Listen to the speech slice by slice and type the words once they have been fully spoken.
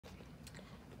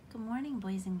Good morning,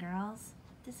 boys and girls.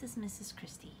 This is Mrs.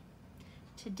 Christy.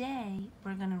 Today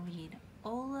we're going to read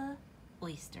Oola,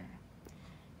 Oyster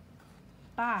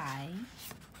by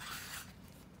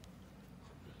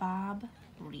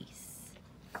Reese.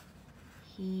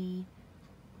 He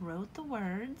wrote the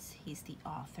words, he's the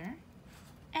author,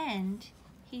 and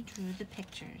he drew the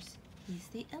pictures. He's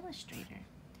the illustrator.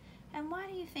 And why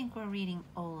do you think we're reading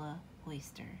Oola,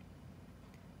 Oyster?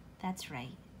 That's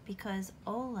right, because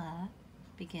Oola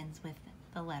begins with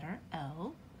the letter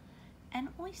O, and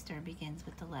oyster begins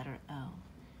with the letter O.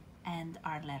 And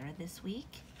our letter this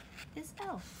week is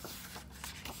O.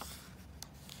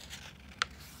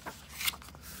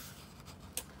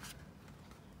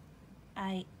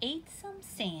 I ate some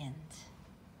sand.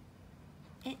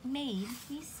 It made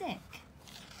me sick.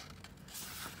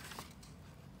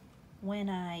 When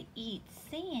I eat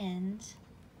sand,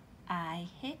 I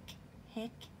hic, hic,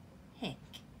 hic.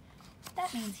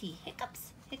 That means he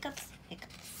hiccups, hiccups,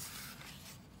 hiccups.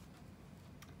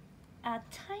 A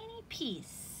tiny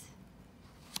piece,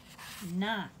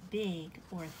 not big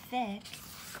or thick.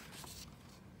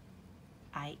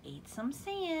 I ate some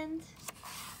sand.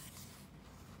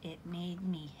 It made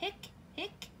me hic,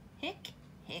 hic, hic,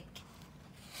 hic.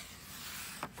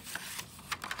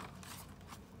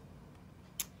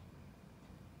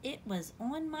 It was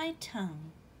on my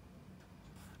tongue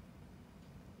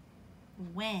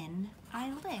when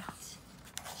I licked.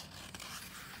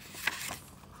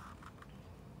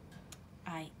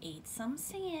 I ate some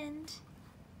sand.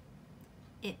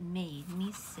 It made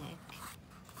me sick.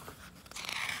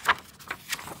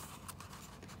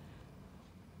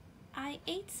 I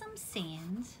ate some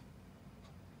sand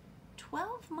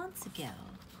 12 months ago.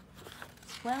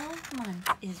 12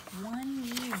 months is 1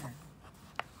 year.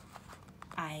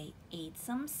 I ate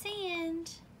some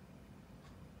sand.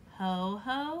 Ho,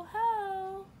 ho,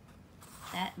 ho.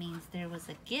 That means there was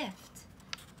a gift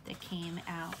that came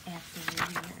out after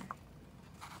a year.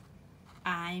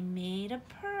 I made a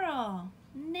pearl.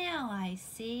 Now I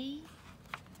see.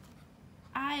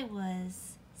 I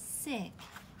was sick.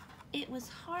 It was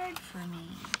hard for me.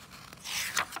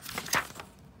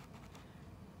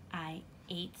 I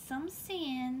ate some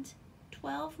sand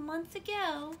 12 months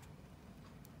ago.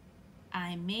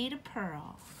 I made a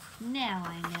pearl. Now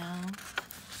I know.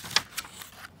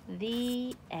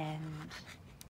 The end.